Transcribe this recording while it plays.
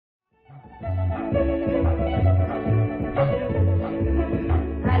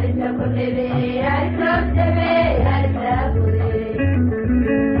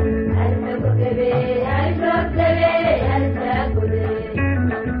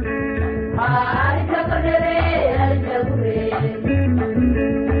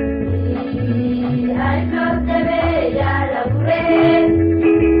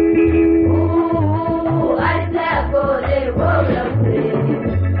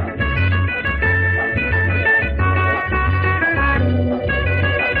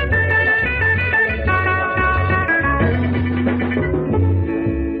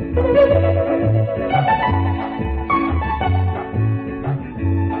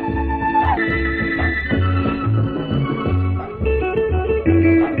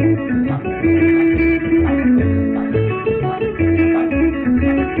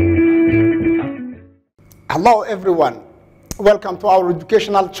Hello everyone, welcome to our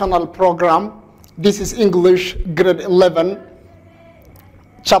educational channel program. This is English grade 11,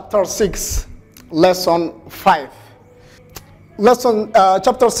 chapter 6, lesson 5.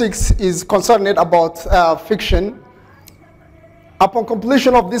 Chapter 6 is concerned about fiction. Upon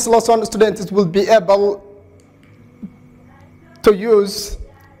completion of this lesson, students will be able to use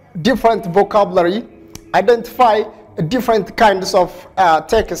different vocabulary, identify different kinds of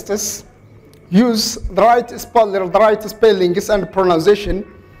texts, use the right spellings and pronunciation.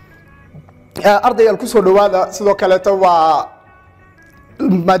 Ardayal ku soo dhawaada sidoo kale waa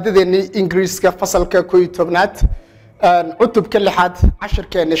maadadeeni Ingiriiska fasalka 11aad cutubka 6aad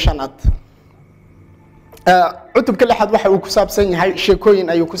cashirkeena 5aad cutubka 6aad waxa uu ku saabsan yahay sheekooyin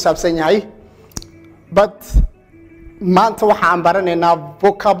ayuu ku saabsan yahay but maanta waxa aan baranaynaa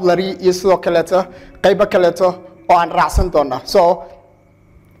vocabulary iyo sidoo kale qaybo kale oo aan raacsan doona. So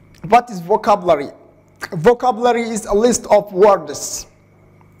what is vocabulary? Vocabulary is a list of words.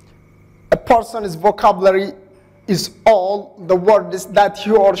 A person's vocabulary is all the words that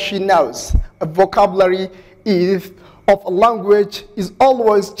he or she knows. A vocabulary of a language is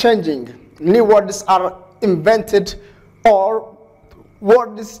always changing. New words are invented or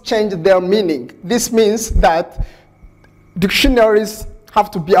words change their meaning. This means that dictionaries have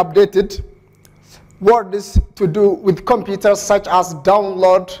to be updated. Words to do with computers such as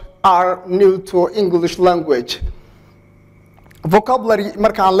download are new to English language. Vocabulary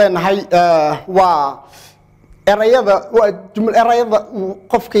markaan leenahay waa erayada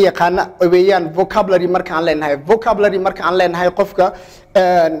qofka yaqaana weeyaan. Vocabulary markaan leenahay qofka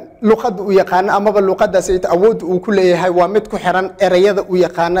luqadda uu yaqaana amaba luqaddaas ay awood uu ku leeyahay waa mid ku xiran erayada uu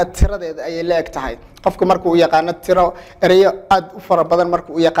yaqaana tiradeeda ay leeg tahay. Qofka marka uu yaqaana tiro erayo aad u fara badan marka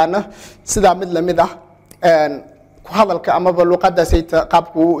uu yaqaana sida mid la mid ah ku hadalka amaba luqaddaas ay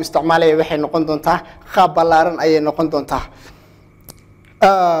qaabku uu isticmaalay waxay noqon doontaa qaab ballaaran ayay noqon doontaa.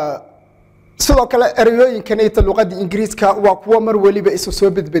 sidoo kale erayooyinkan ay luqadda Ingiriiska waa kuwa mar waliba isu soo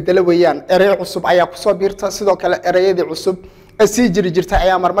bedbedela weeyaan. Eray cusub ayaa ku soo biirta, sidoo kale erayadii cusub ee sii jirta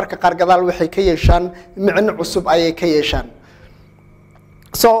ayaa marmarka qaar gadaal waxay ka yeeshaan macno cusub ayay ka yeeshaan.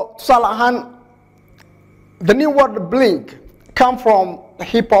 So tusaale ahaan, the new word blink come from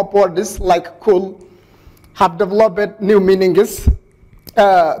hip hop words like cool have developed new meanings.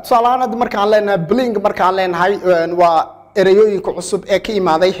 Tusaale ahaan markaan leenahay blink markaan leenahay waa erayooyinka cusub ee ka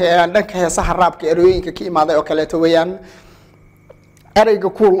imaaday dhanka heesaha raabka erayooyinka ka imaaday oo kale weeyaan. Erayga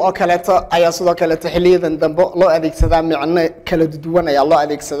cool oo kale ayaa sidoo kale xiliyadan dambe loo adeegsadaa macno kala duwan ayaa loo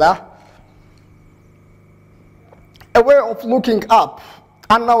adeegsadaa. A way of looking up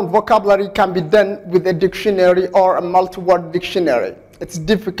unknown vocabulary can be done with a dictionary or a multi-word dictionary. It's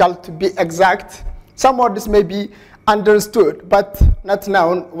difficult to be exact. Some words may be understood but not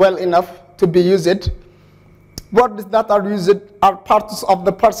known well enough to be used. Words that are used are parts of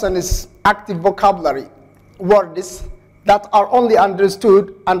the person's active vocabulary. Words that are only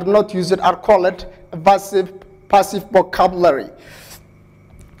understood and not used are called passive vocabulary.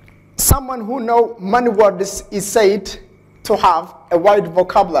 Someone who knows many words is said to have a wide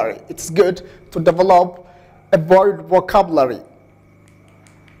vocabulary. It's good to develop a wide vocabulary.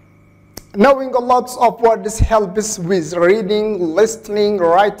 Knowing a lot of words helps with reading, listening,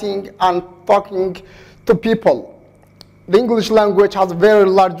 writing, and talking to people. The English language has a very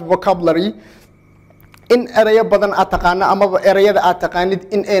large vocabulary. In eraya badan aad taqaana amaba erayada aad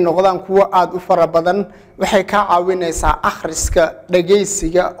taqaanid in ay noqdaan kuwa aad u fara badan waxay ka caawinaysaa akhriska,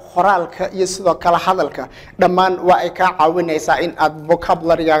 dhageysiga, qoraalka iyo sidoo kale hadalka. Dhammaan waa ay ka caawinaysaa in aad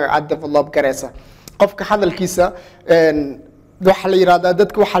vocabulary-gaaga aad develop garaysa. Qofka hadalkiisa waxa la yiraahdaa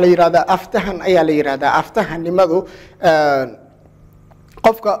dadka waxa la yiraahdaa aftahan ayaa la yiraahdaa. Aftahanimadu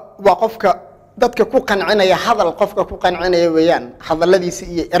qofka dadka ku qancinaya hadal qofka ku qancinaya weeyaan hadaladiisa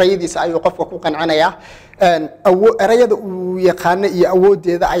iyo erayadiisa ayuu qofka ku qancinaya erayada uu yaqaan iyo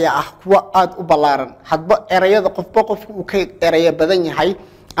awoodeeda ayaa ah kuwa aad u balaaran hadba erayada qofba qofku uu ka eraya badan yahay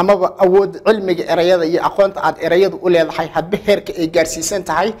amaba awood cilmiga erayada iyo aqoonta aad erayadu u leedahay hadba heerka ay gaarsiisan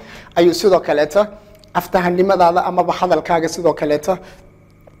tahay ayuu sidoo kaleeta aftahanimadaada amaba hadalkaaga sidoo kaleeta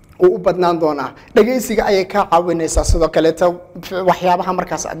u badnaan doonaa dhageysiga ayay ka caawinaysaa sidoo kaleeta waxyaabaha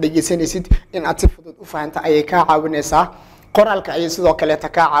markaas aad dhageysanaysid in aad si fudud u fahanto ayay ka caawinaysaa qoraalka ayay sidoo kaleeta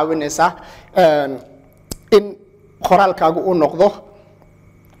ka caawinaysaa in qoraalkaagu uu noqdo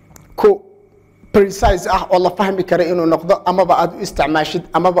ku precise ah oo la fahmi karo inuu noqdo amaba aad u isticmaashid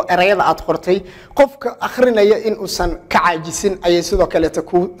amaba erayada aad qortay qofka akhrinaya in uusan ka caajisin ayay sidoo kaleeta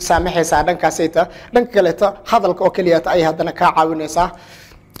ku saamaxaysaa dhankaasayta dhanka kaleeta hadalka oo keliya ay haddana ka caawinaysaa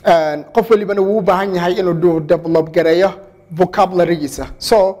qof walibana wuu u baahan yahay inuu develop gareeyo vocabulary-giisa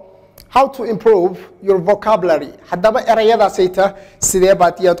so how to improve your vocabulary haddaba erayadaasayta sidee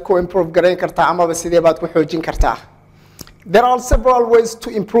baad yaad ku improve gareyn kartaa amaba sidee baad ku xoojin kartaa there are several ways to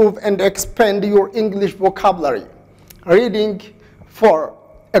improve and expand your English vocabulary reading for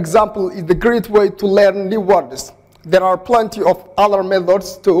example is the great way to learn new words there are plenty of other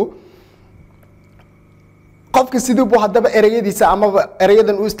methods too qofka sidoo buu hadaba erayadiisa amaba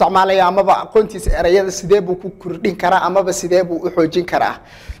erayadan uu isticmaalaya amaba aqoontiisa erayada sidee buu ku kordhin karaa amaba sidee buu u xoojin karaa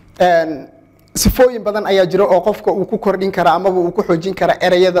sifooyin badan ayaa jira oo qofka uu ku kordhin karaa amaba uu ku xoojin karaa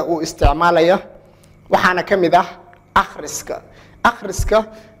erayada uu isticmaalaya waxaana kamid ah akhriska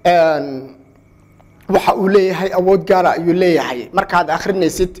waxa uu leeyahay awood gaar ah ayuu leeyahay markaad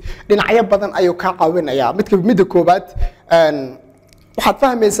akhrinaysid dhinacyo badan ayuu ka caawinayaa midda koobaad waxaad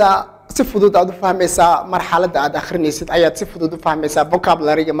fahmaysaa si fudud aad u fahmaysaa marxaladda aad akhrinaysid ayaad si fudud u fahmaysaa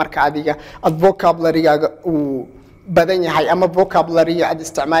vocabulary-ga marka adiga aad vocabulary-gaaga uu badan yahay ama vocabulary-ga aad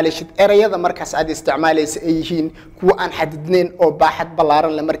isticmaalaysid erayada markaas aad isticmaalaysa ay yihiin kuwa aan xadidnayn oo baaxad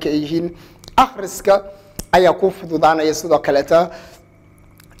ballaaran leh marka ay yihiin akhriska ayaa ku fududaanaya sidoo kaleeta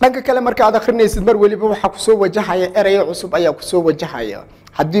dhanka kale marka aad akhrinaysid mar waliba waxa ku soo wajahaya erayo cusub ayaa ku soo wajahaya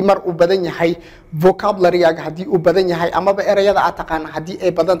haddii mar uu badan yahay vocabulary-gaaga haddii uu badan yahay amaba erayada aad taqaan haddii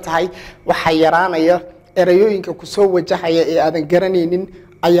ay badan tahay waxa yaraanaya erayooyinka ku soo wajahaya ee aadan garanaynin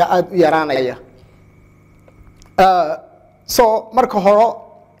ayaa aad u yaraanaya so marka hore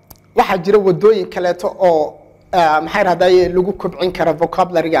waxa jira wadooyin kaleeto oo maxay raadaye lagu kobcin kara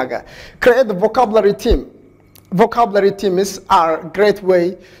vocabulary-gaaga create the vocabulary team vocabulary teams are a great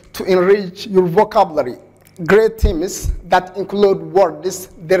way to enrich your vocabulary great teams that include words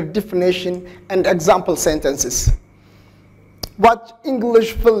their definition and example sentences watch English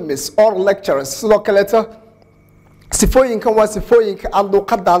films or lectures sidoo kaleeto sifooyinkan waa sifooyinka aad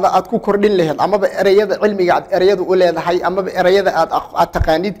luqadaada aad ku kordhin lahayd amaba erayada cilmiga aad erayadu u leedahay amaba erayada aad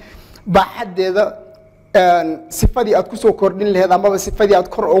taqaanid baaxadeeda sifadii aad ku soo kordhin lahayd amaba sifadii aad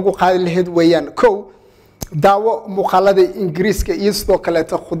kor ugu qaadi lahayd weeyaan kow daawo muuqaalada ingiriiska iyo sidoo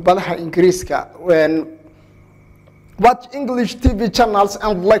kaleeto khudbadaha ingiriiska watch English TV channels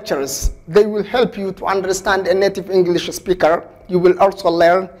and lectures they will help you to understand a native English speaker you will also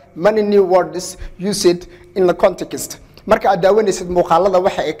learn many new words used in the context marka aad daawanaysid muuqaalada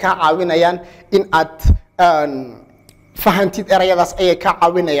waxa ay ka caawinayaan in aad fahantid erayadaas ay ka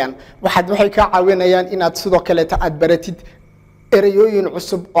caawinayaan waxay ka caawinayaan in aad sidoo kaleeto aad baratid erayooyin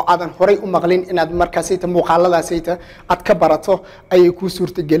cusub oo aadan horay u maqlin in aad markaasayta muuqaaladaasayta aad ka barato ayay ku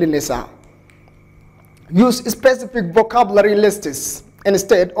suurta gelinaysaa use specific vocabulary lists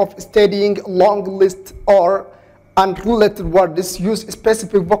instead of studying long lists or unrelated words use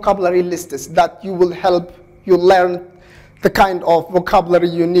specific vocabulary lists that you will help you learn the kind of vocabulary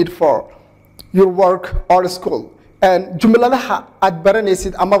you need for your work or school jumladaha aad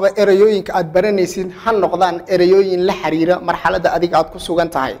baranaysid amaba erayooyinka aad baranaysid ha noqdaan erayooyin la xiriira marxaladda adiga aad ku sugan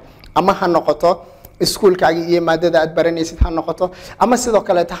tahay ama ha noqoto iskuulkaaga iyo maadada aad baranaysid ha noqoto ama sidoo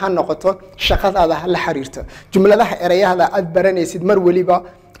kale ha noqoto shaqadaada la xiriirta jumladaha erayada aad baranaysid mar waliba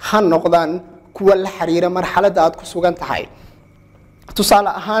ha noqdaan kuwa la xiriira marxaladda aad ku sugan tahay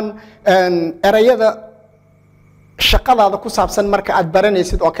tusaale ahaan erayada shaqadaada ku saabsan marka aad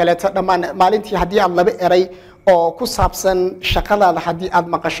baranaysid oo kale dhammaan maalintii haddii aad laba eray oo ku saabsan shaqadaada haddii aad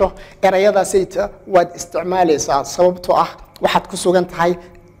maqasho erayadaasayta waad isticmaalaysaa sababtoo ah waxaad ku sugan tahay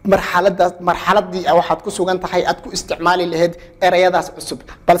marxaladii waxaad ku sugan tahay aad ku isticmaali lahayd erayadaas cusub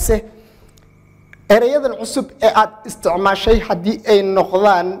balse erayadan cusub ee aad isticmaashay haddii ay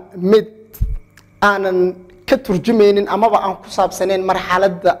noqdaan mid aanan ka turjumaynin amaba aan ku saabsanayn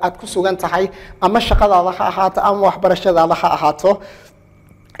marxaladda aad ku sugan tahay ama shaqadaada ha ahaato ama waxbarashadaada ha ahaato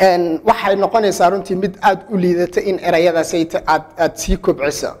waxay noqonaysaa runtii mid aad u liidata in erayadaas aad sii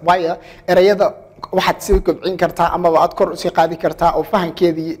kobciso waayo erayada waxaad sii kobcin kartaa amaba aad kor usii qaadi kartaa oo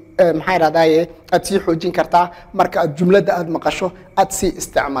fahankeedii maxaa raadaaye aad sii xoojin kartaa marka aad jumladda aad maqasho aad sii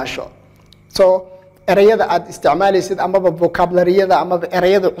isticmaasho so erayada aad isticmaalaysid amaba vocabularyada amaba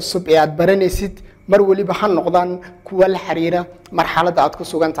erayada cusub ee aad baranaysid mar waliba ha noqdaan kuwa la xiriira marxaladda aad ku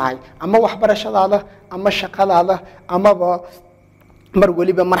sugan tahay ama waxbarashadaada ama shaqadaada amaba mar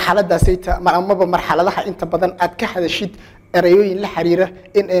waliba marxaladaasayta amaba marxaladaha inta badan aad ka hadashid erayooyin la xiriira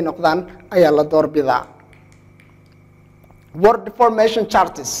in ay noqdaan ayaa la doorbidaa word formation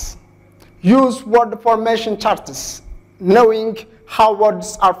charts use word formation charts knowing how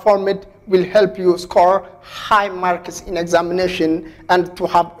words are formed will help you score high marks in examination and to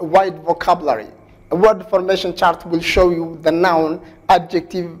have a wide vocabulary. A word formation chart will show you the noun,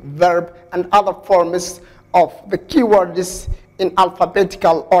 adjective, verb, and other forms of the keywords in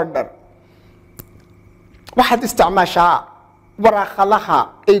alphabetical order. waxaad isticmaashaa waraaqadaha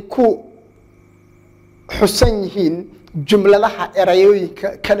ay ku xusan yihiin jumladaha erayooyinka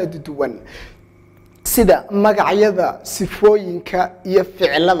kala duwan sida magacyada sifooyinka iyo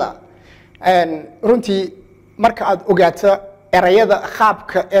ficilada runtii marka aad ogaato erayada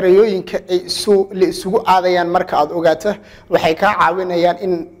qaabka erayooyinka ay isugu aadayaan marka aad ogaato waxay ka caawinayaan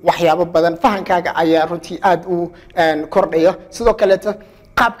in waxyaabo badan fahankaaga ayaa runtii aad u kordhayo sidoo kale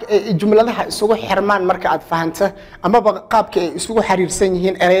qaabka ay jumladaha isugu xirmaan marka aad fahanto amaba qaabka ay isugu xiriirsan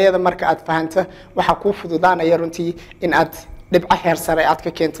yihiin erayada marka aad fahanto waxa ku fududaanaya runtii in aad dhibco heer sare aad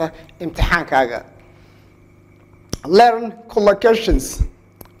ka keento imtixaankaaga learn collocations.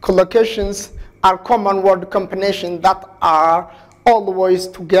 Collocations are common word combinations that are always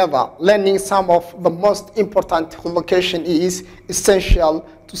together. Learning some of the most important collocation is essential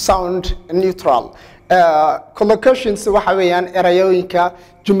to sound neutral. Collocations waxa weeyaan erayooyinka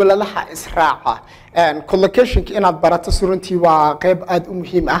jumladaha israaca. Collocationka inaad barato runtii waa qayb aad u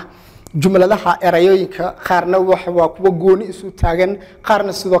muhiim ah. Jumladaha erayooyinka qaarna waa kuwa gooni isu taagan,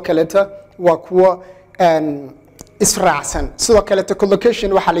 qaarna sidoo kaleeta waa kuwa israacsan sidoo kale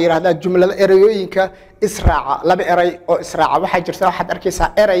collocation waxa la yiraahdaa jumlada erayooyinka israaca laba eray oo israaca waxa jirta waxaad arkaysaa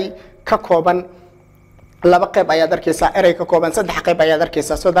eray ka kooban laba qayb ayaad arkaysaa eray ka kooban saddex qayb ayaad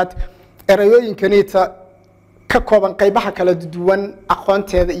arkaysaa so that erayooyinkanita ka kooban qaybaha kala duwan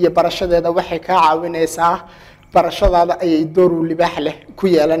aqoonteeda iyo barashadeeda waxay ka caawinaysaa barashadaada ayay door libaax leh ku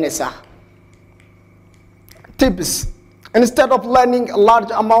yeelanaysaa tips. Instead of learning a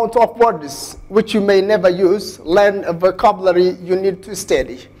large amount of words which you may never use, learn a vocabulary you need to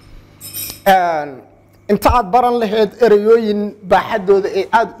study. Inta aad baran lahayd erayooyin baaxadooda ay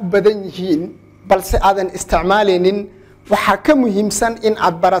aad u badan yihiin balse aadan isticmaalaynin waxaa ka muhiimsan in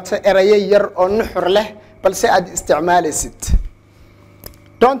aad barato erayo yar oo nuxur leh balse aad isticmaalaysid.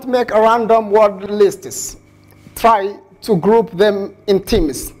 Don't make a random word lists. Try to group them in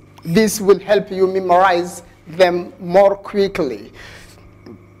teams. This will help you memorize them more quickly.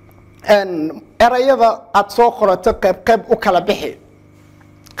 erayada aad soo qorato qayb u kala bixi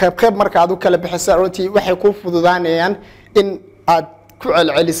qayb marka aad u kala bixiso runtii waxay ku fududaanayaan in aad ku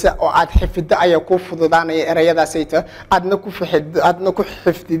celcelisa oo aad xifida ayaa ku fududaanaya erayadaasayta aadna ku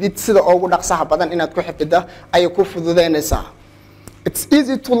xifdidid sida ugu dhaqsaha badan inaad ku xifida ayay ku fududaynaysaa. It's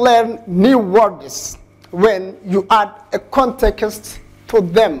easy to learn new words when you add a context to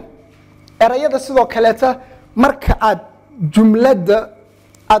them. erayada sidoo kaleeta marka aad jumlada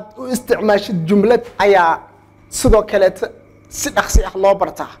aad u isticmaashid jumlad ayaa sidoo kaleeta si dhaqsi ah loo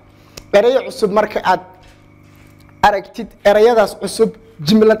bartaa erayo cusub marka aad aragtid erayadaas cusub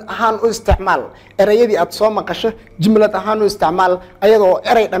jumlad ahaan u isticmaal erayadii aad soo maqasho jumlad ahaan u isticmaal ayadoo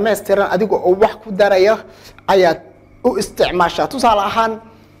eray dhameystiran adiga oo wax ku daraya ayaad u isticmaashaa tusaale ahaan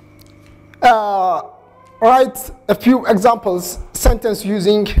write a few examples sentence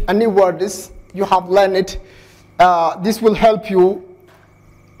using a new words you have learned. This will help you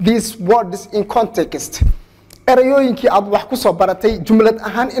these words in context. erayooyinkii aad wax ku soo baratay jumlad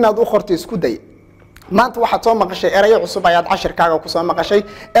ahaan inaad u qorto isku day maanta waxaad soo maqashay erayo cusub ayaad cashirkaaga ku soo maqashay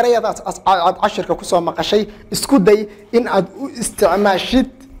erayadaas aad cashirka ku soo maqashay isku day in aad u isticmaashid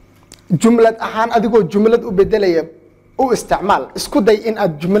jumlad ahaan adigoo jumlad u bedelaya u isticmaal isku day in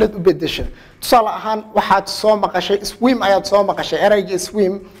aad jumlad u bedesho tusaale ahaan waxaad soo maqashay swim ayaad soo maqashay erayga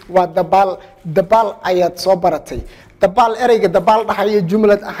swim waa dabaal ayaad soo baratay dabaal erayga dabaal dhaxayo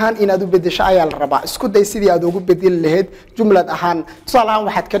jumlad ahaan inaad u bedesho ayaa la rabaa isku day sidii aad ugu bedeli lahayd jumlad ahaan tusaale ahaan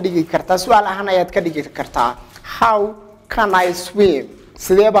waxaad ka dhigi kartaa su'aal ahaan ayaad ka dhigi kartaa how can I swim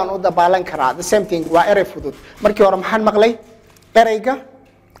sidee baan u dabaalan karaa the same thing waa eray fudud markii hore maxaan maqlay erayga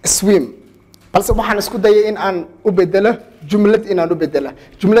swim balse waxaan isku dayay in aan u bedelo jumlad inaan u bedela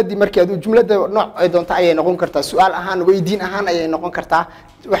jumladii markii aad jumlada nooc ay doonto ayay noqon kartaa su'aal ahaan weydiin ahaan ayay noqon kartaa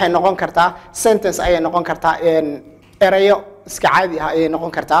waxay noqon kartaa sentence ayay noqon kartaa erayo iska caadi ah ayay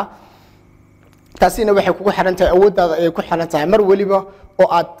noqon kartaa taasina waxay kugu xiran tahay awooddaada ayay ku xiran tahay mar waliba oo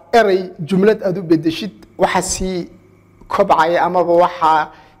aad eray jumlad aad u bedeshid waxa si kobcaya amaba waxa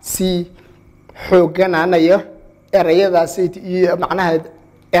si xoogananaya erayadaasi iyo macnaha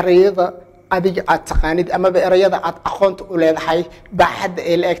erayada adiga aad taqaanid amaba erayada aad aqoonta u leedahay baaxadda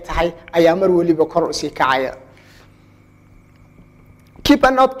ay leeg tahay ayaa mar waliba kor u sii kacaya. Keep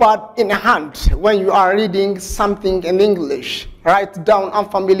a notepad in hand when you are reading something in English. Write down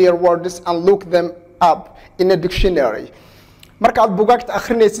unfamiliar words and look them up in a dictionary. Marka aad buugaagta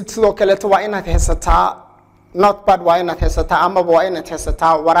akhrinaysid sidoo kale waa inaad haysataa notepad waa inaad haysataa amaba waa inaad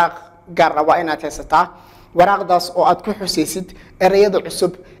haysataa waraaq gaar ah waa inaad haysataa waraaqdaas oo aad ku xusaysid erayada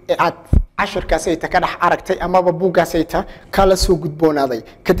cusub ee aad cashirkaasayta ka dhex aragtay amaba buuggaasayta kala soo gudboonaaday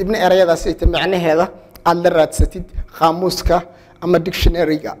kadibna erayadaasayta macnaheeda aad la raadsatid qaamuuska ama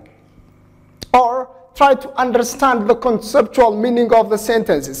dictionary-ga. Or try to understand the conceptual meaning of the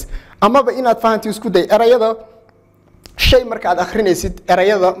sentences. Amaba inaad fahanti isku day erayada shay marka aad akhrinaysid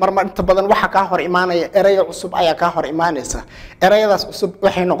erayada marmar inta badan waxa ka hor imaanaya erayo cusub ayaa ka hor imaanaysa erayadaas cusub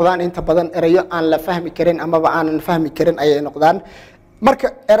waxay noqdaan inta badan erayo aan la fahmi karin amaba aanan fahmi karin ayay noqdaan marka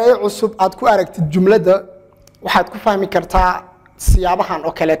erayo cusub aad ku aragtid jumlada waxaad ku fahmi kartaa siyaabahan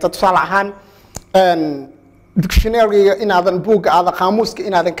oo kale tusaale ahaan dictionary-ga inaadan buugga aad qaamuuska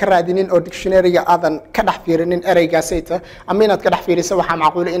inaadan ka raadinin oo dictionary-ga aadan ka dhex fiirinin eraygaasayta ama inaad ka dhex fiiriso waxa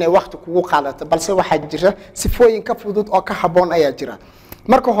macquul inay waqti kugu qaadato balse waxa jira sifooyin ka fudud oo ka haboon ayaa jira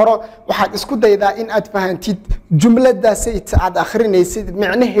marka hore waxaad isku daydaa in aad fahantid jumladaasayta aad akhrinaysid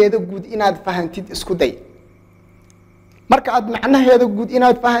macnaheeda guud inaad fahantid isku day marka aad macnaheeda guud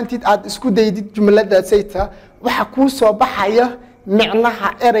inaad fahantid aad isku daydid jumladaasayta waxa ku soo baxaya macnaha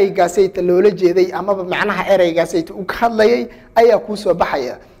eraygaasayta loola jeeday amaba macnaha eraygaasayta uu ka hadlayay ayaa ku soo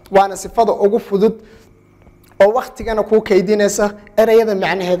baxaya waana sifada ugu fudud oo waqtigana ku kaydinaysa erayada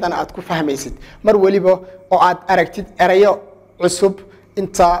macnaheedana aad ku fahmaysid mar waliba oo aad aragtid erayo cusub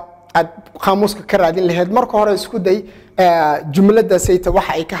inta aad qaamuuska ka raadin lahayd marka hore isku day jumladaasayta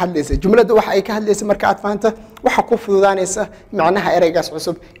waxa ay ka hadlaysaa jumlada waxa ay ka hadlaysaa marka aad fahanto waxa ku fududaanaysa macnaha eraygaas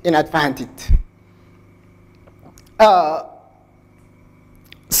cusub in aad fahantid.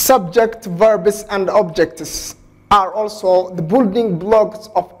 Subject, verbs, and objects are also the building blocks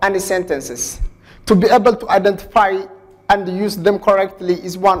of any sentences. To be able to identify and use them correctly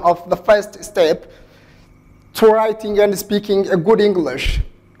is one of the first steps to writing and speaking a good English.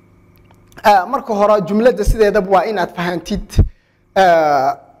 Marka hore jumlada sideedaba waa inaad fahantid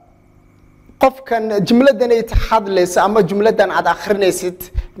qofkan jumladan ay hadlaysa ama jumladan aad akhrinaysid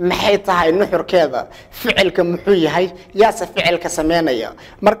maxay tahay nuxurkeeda ficilka muxuu yahay yaasa ficilka sameynaya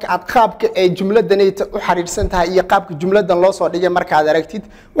marka aad qaabka ay jumladan ay u xariirsan tahay iyo qaabka jumladan loo soo dhigay marka aad aragtid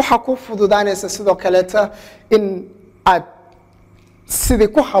waxa ku fududaanaysa sidoo kale in aad sidii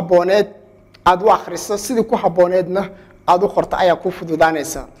ku habooneed aad u akhriso sidii ku habooneedna aad u qorto ayaa ku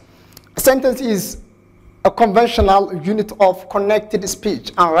fududaanaysa. A sentence is a conventional unit of connected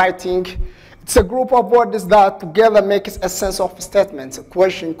speech and writing. It's a group of words that together makes a sense of statement,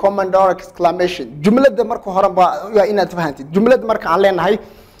 question, command, or exclamation. Jumlada marka hore waa inaad fahantid. Jumlada marka aan leenahay,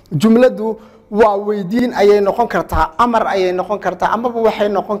 jumladu waa weydiin ayay noqon kartaa, amar ayay noqon kartaa, amaba waxay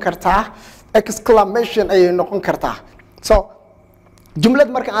noqon kartaa exclamation ayay noqon kartaa. So jumlad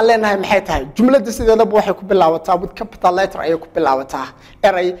marka aan leenahay maxay tahay jumlada sideedaba waxay ku bilaabataa with capital letter ayay ku bilaabataa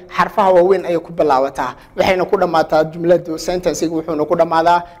eray xarfaha waaweyn ayay ku bilaabataa waxayna ku dhamaataa jumladu sentence-igu wuxuuna ku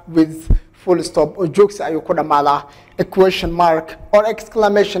dhamaadaa with full stop oo joogsi ayuu ku dhamaadaa a question mark or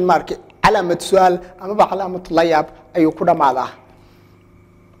exclamation mark calaamad su'aal ama calaamad layaab ayuu ku dhamaadaa.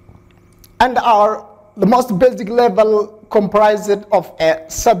 And are the most basic level comprised of a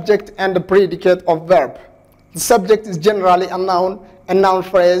subject and a predicate of verb. The subject is generally a noun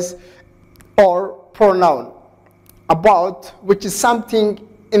phrase or pronoun about which is something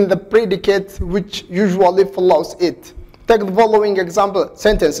in the predicate which usually follows it. Take the following example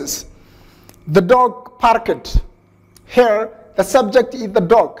sentences. The dog barked. Here, the subject is the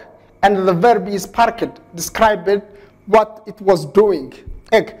dog and the verb is barked, describing what it was doing.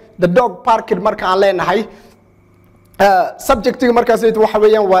 The dog barked marka aan leenahay subject-iga markaas waxa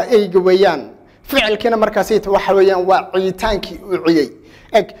weeyaan waa eyga weeyaan ficilkina markaasayta waxa weeyaan waa ciyitaankii uu ciyay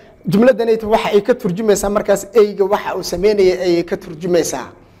jumladanayta waxa ay ka turjumaysaa markaas eyga waxa uu sameynayay ay ka turjumaysaa.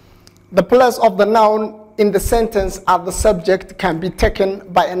 The place of the noun in the sentence as the subject can be taken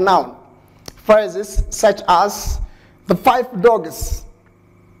by a noun. Phrases such as the 5 dogs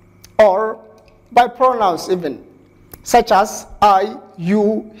or by pronouns even. such as I,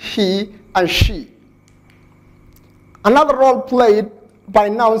 you, he, and she. Another role played by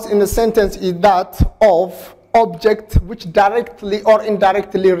nouns in a sentence is that of object which directly or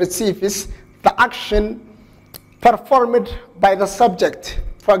indirectly receives the action performed by the subject.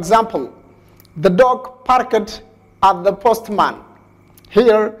 For example, the dog barked at the postman.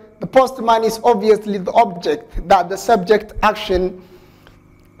 Here, the postman is obviously the object that the subject action,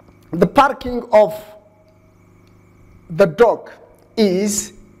 the barking of the dog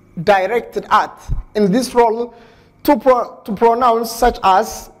is directed at. In this role, to pronouns such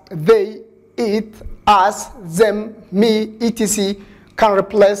as they, it, us, them, me, etc. can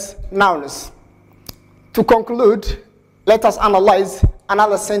replace nouns. To conclude, let us analyze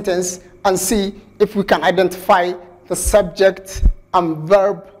another sentence and see if we can identify the subject and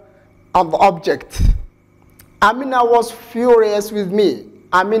verb and the object. Amina was furious with me.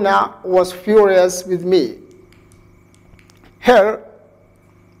 Amina was furious with me. Here,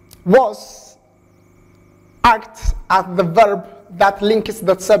 was acts as the verb that links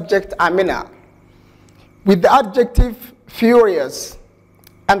the subject Amina with the adjective furious,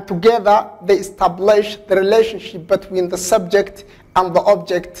 and together they establish the relationship between the subject and the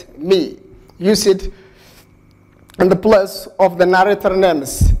object me. Use it in the place of the narrator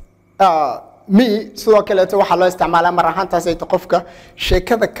names. Me sidoo kaleeto waxaa loo isticmaalaa mar ahaantaas ay qofka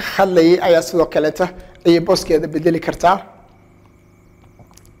sheekada ka hadlayay ayaa sidoo kaleeto ay booskeeda bedeli kartaa.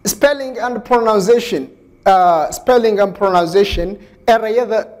 Spelling and pronunciation. Spelling and pronunciation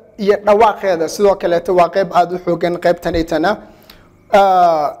erayada iyo dhawaaqeeda sidoo kaleeto waa qayb aad u xoogan qaybtanaytana.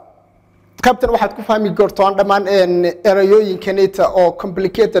 qaybtan waxaad ku fahmi goortaan dhammaan erayooyinkanita oo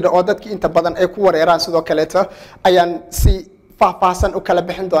complicated oo dadka inta badan ay ku wareeraan sidoo kaleeto ayaan si faahfaahsan u kala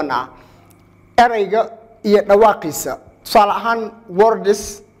bixin doonaa. erayga iyo dhawaaqiisa tusaale ahaan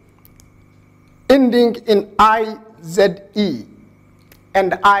words ending in IZE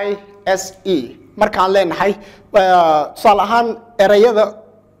and ISE markaan leenahay tusaale ahaan erayada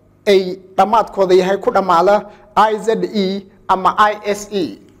ay dhamaadkooda yahay ku dhamaada IZE ama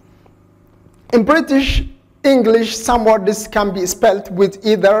ISE. In British English, some words can be spelled with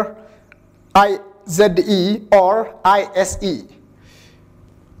either IZE or ISE.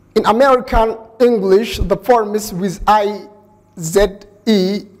 In American English, the form is with IZE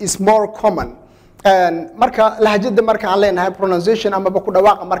is more common. And marka lahjada marka aan leenahay pronunciation ama ku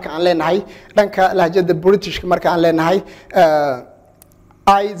dhawaaqa marka aan leenahay dhanka lahjada British marka aan leenahay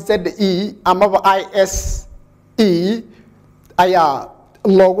IZE ama ISE ayaa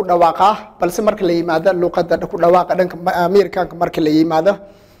loogu dhawaaqa balse marka la yimaado luqadda ku dhawaaqa dhanka Americanka marka la yimaado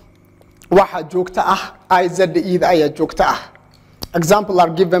waxa joogta ah IZE ayaa joogta ah. Examples are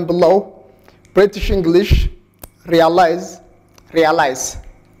given below. British English, realize, realize.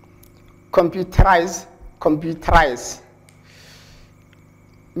 Computerize, computerize.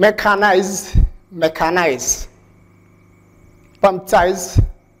 Mechanize, mechanize. Baptize,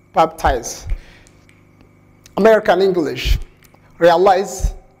 baptize. American English,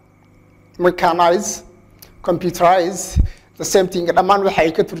 realize, mechanize, computerize. The same thing. Dhammaan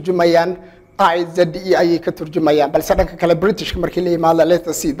waxay ka turjumayaan IZE ayay ka turjumayaan balse dhanka kale British markii la yimaado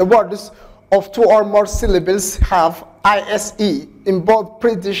let's see the words of two or more syllables have ISE in both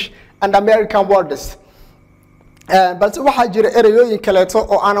British and American words. Balse waxaa jira erayooyin kaleeto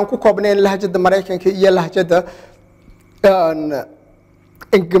oo aanan ku koobnayn lahjada Mareykanka iyo lahjada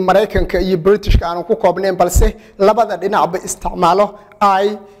Mareykanka iyo Britishka aanan ku koobnayn balse labada dhinacba isticmaalo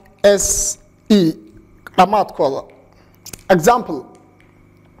ISE dhamaadkooda. Example: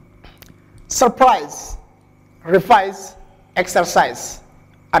 surprise, revise, exercise,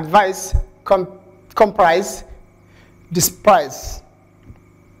 advise, comprise, despise,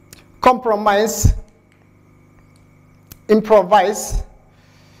 compromise, improvise,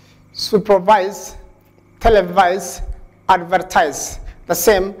 supervise, televise, advertise. The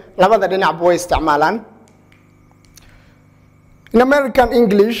same, labada dhinac way isticmaalaan. In American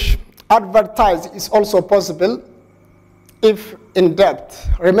English, advertise is also possible if in depth.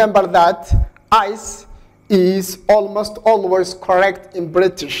 Remember that ice is almost always correct in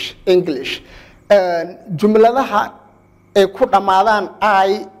British English. Jumladaha ay ku dhamaadaan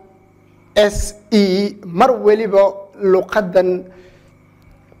ISE mar waliba luqadan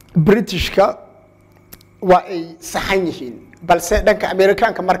Britishka waa ay saxan yihiin balse dhanka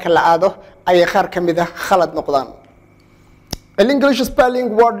Americanka marka la aado ay qaar kamid ah khalad noqdaan. An English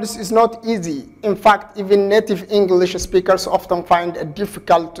spelling words is not easy. In fact, even native English speakers often find it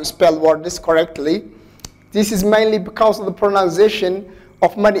difficult to spell words correctly. This is mainly because the pronunciation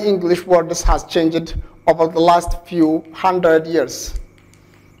of many English words has changed over the last few hundred years.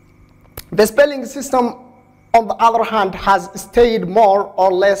 The spelling system on the other hand, has stayed more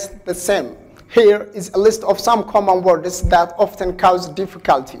or less the same. Here is a list of some common words that often cause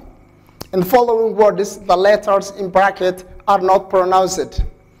difficulty. In the following words, the letters in bracket are not pronounced.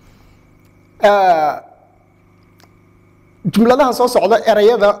 jumladahan soo socda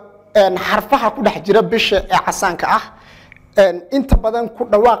erayada xarfaha ku dhex jira bisha ee casaanka ah inta badan ku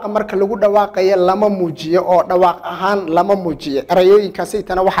dhawaaqa marka lagu dhawaaqayo lama muujiyo oo dhawaaq ahaan lama muujiyo erayooyinkaasi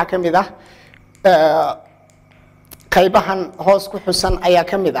tana waxa kamid ah qaybahan hoos ku xusan ayaa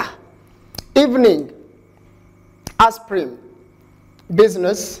kamid ah evening, aspirin,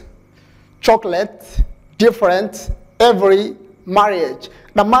 business, chocolate, different, every, marriage.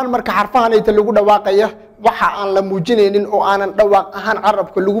 Dhammaan marka xarfahan ay lagu dhawaaqayo waxa aan la muujinaynin oo aanan dhawaaq ahaan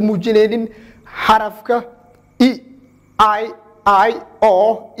carabka lagu muujinaynin xarafka I,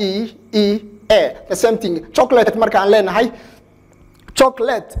 O, E, A. The same thing. Chocolate marka aan leenahay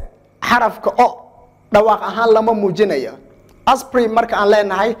chocolate xarafka O dhawaaq ahaan lama muujinayo. Aspirin marka aan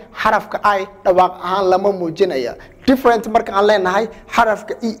leenahay xarafka I dhawaaq ahaan lama muujinayo. Different marka aan leenahay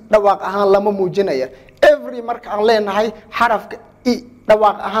xarafka E dhawaaq ahaan lama muujinayo. Every marka aan leenahay xarafka E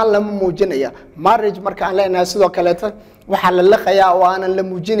dhawaaq ahaan lama muujinayo. Marriage marka aan leenahay sidoo kale waxa la laqayaa oo aanan la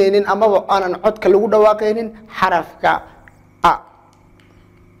muujinaynin ama aanan codka lagu dhawaaqaynin xarafka A.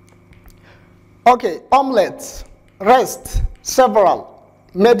 Okay, omelette, rest, several,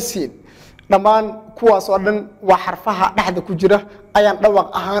 medicine. Dhammaan kuwaas oo dhan waa xarfaha dhexda ku jira ayaan dhawaaq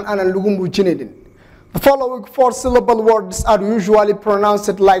ahaan aanan lagu muujinaynin. The following 4-syllable words are usually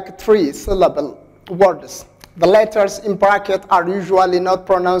pronounced like 3-syllable words. The letters in bracket are usually not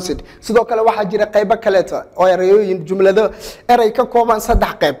pronounced. Sidoo kale waxa jira qaybo kaleeto oo erayooyin jumlado eray ka kooban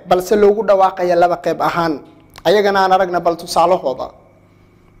 3 qayb balse loogu dhawaaqayo 2 qayb ahaan. Ayagana aan aragna bal tusaalahooda.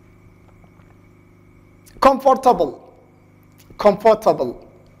 Comfortable, comfortable,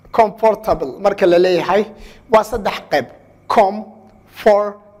 comfortable marka la leeyahay waa 3 qayb. Com,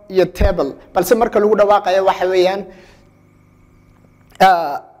 for iyo table balse marka lagu dhawaaqayo waxa weeyaan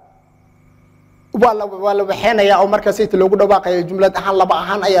wala waxeenaya oo marka si loogu dhawaaqayo jumlad ahaan 2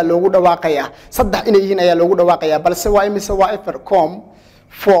 ahaan ayaa loogu dhawaaqaya 3 inay yihiin ayaa loogu dhawaaqaya balse waa imise waa efer com,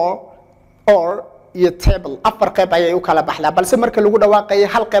 for, or iyo table 4 qayb ayay u kala baxdaa balse marka lagu dhawaaqayo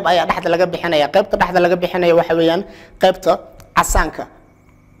 1 qayb ayaa dhexda laga bixinaya qaybta dhexda laga bixinaya waxa weeyaan qaybta casaanka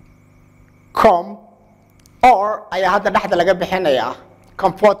com, or ayaa hadda dhexda laga bixinaya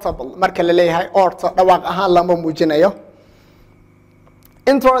comfortable marka la leeyahay orta dhawaaq ahaan lama muujinayo.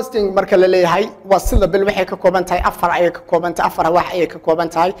 Interesting marka la leeyahay waa syllable waxay ka kooban tahay 4 ayay ka kooban tahay 4 wax ayay ka kooban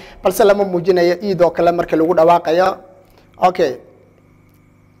tahay balse lama muujinayo iyadoo kale marka lagu dhawaaqayo.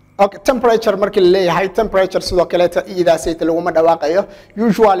 Okay, temperature marka la leeyahay temperature sidoo kale iyadaasayta lagu ma dhawaaqayo.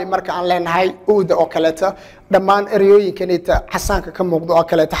 Usually marka aan leenahay uuda oo kale dhammaan erayooyinkanita casaanka ka muuqdo oo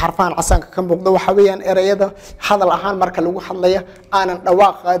kale xarfahan casaanka ka muuqdo waxa weeyaan erayada hadal ahaan marka lagu hadlayo aanan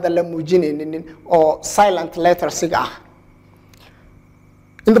dhawaaqada la muujinaynin oo silent lettersiga ah.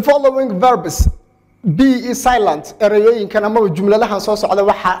 In the following verbs, be is silent. Erayooyinkan ama jumladahan soo socda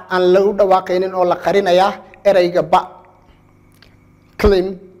waxa aan lagu dhawaaqaynin oo la qarinaya erayga ba.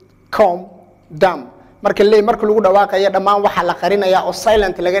 Clean, calm, dumb. Marka lagu dhawaaqayo dhammaan waxa la qarinaya oo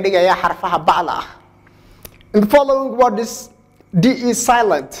silent laga dhigaya xarfaha ba'da ah. In the following words, D is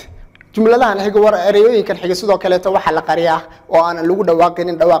silent. Jumladahan xiga war erayooyinkan xiga sidoo kale waxa la qariyaa oo aan lagu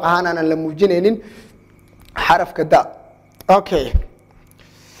dhawaaqaynin dhawaaq ahaan aan la muujinaynin xarafka da. Okay.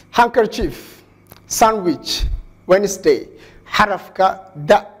 Handkerchief, sandwich, Wednesday. Xarafka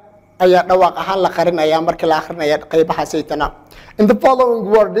da ayaa dhawaaq ahaan la qarinaya marka la akhrinayo qaybaha saytana. In the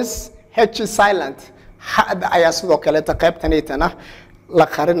following words, H is silent. Hada ayaa sidoo kale qaybtanaytana la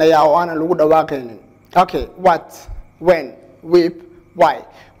qarinaya oo aan lagu dhawaaqaynin. Okay, what, when, whip, why.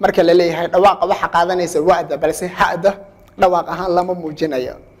 Marka la leeyahay dhawaaqa waxa qaadanaysa wa'da balse hada dhawaaq ahaan lama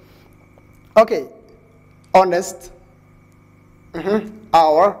muujinayo. Okay, honest,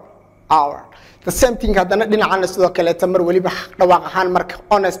 hour. The same thing hadana dhinacana sidoo kale mar waliba dhawaaq ahaan marka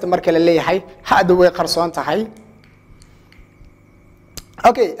honest marka la leeyahay hada way qarsoon tahay.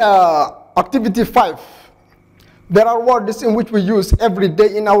 Okay, activity 5. There are words in which we use every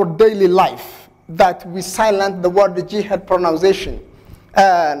day in our daily life that we silent the word jihad pronunciation.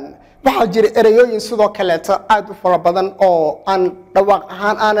 Waxa jira erayooyin sidoo kale aad u fara badan oo aan dhawaaq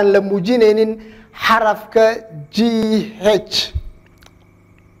ahaan aanan la muujinaynin xarafka GH.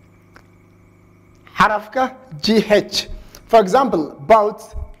 Xarafka GH. For example, bout,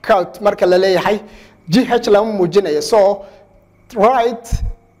 coat marka la leeyahay GH lama muujinayo. So write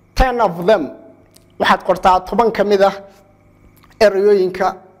 10 of them. Waxaad qortaa 10 kamid ah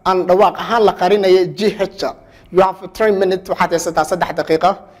erayooyinka aan dhawaaq ahaan la qarinayo GH. You have 3 minutes waxaad haysataa 3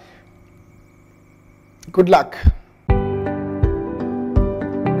 daqiiqo. Good luck.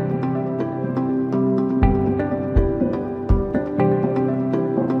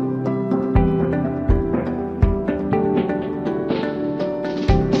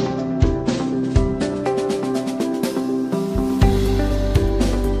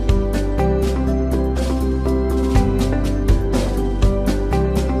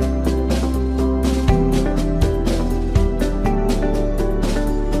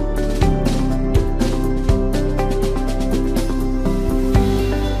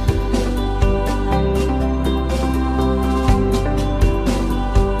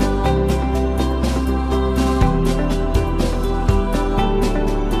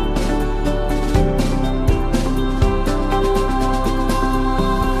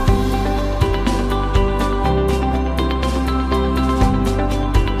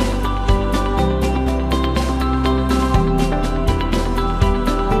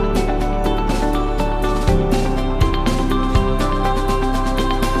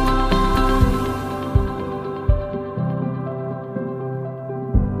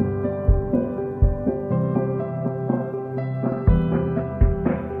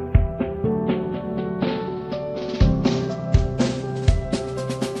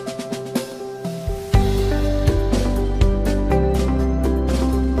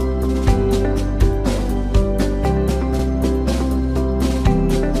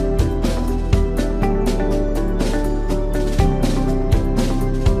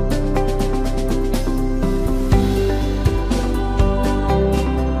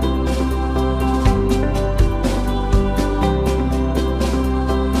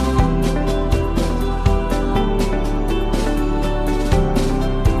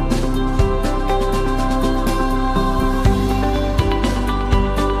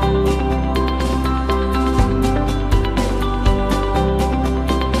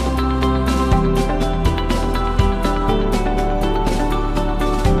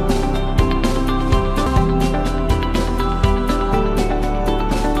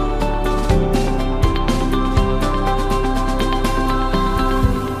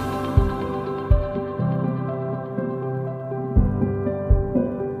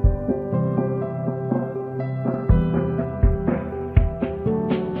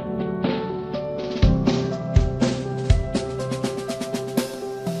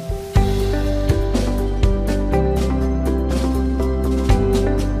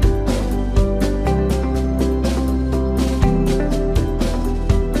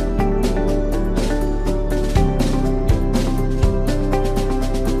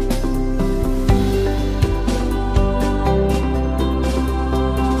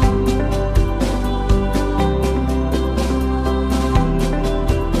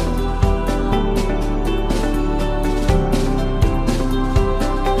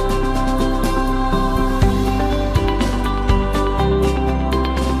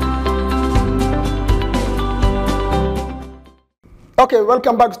 Okay,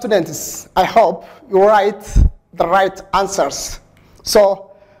 welcome back, students. I hope you write the right answers.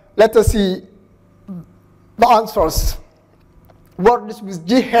 So let us see the answers. Words with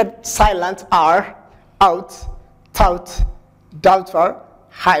G head silent are out, tout, doubtful,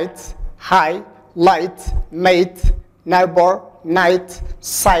 height, high, light, mate, neighbor, night,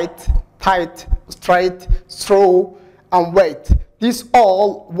 sight, tight, straight, through, and wait. These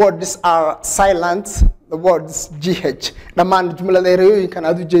all words are silent. The words GH. Dhammaan jumlada ereyooyinkan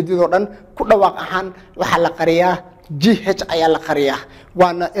aad u jeedid oo dhan ku dhawaaq ahaan waxa la qariyaa GH ayaa la qariyaa.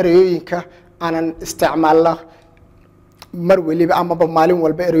 Waana ereyooyinka aanan isticmaalno mar waliba ama maalin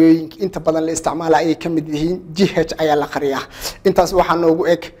walba ereyooyinka inta badan la isticmaala ay ka mid yihiin GH ayaa la qariyaa. Intaas waxa noogu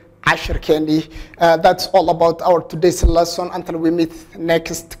eg cashirkeennii. That's all about our today's lesson. Until we meet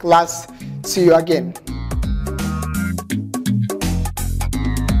next class. See you again.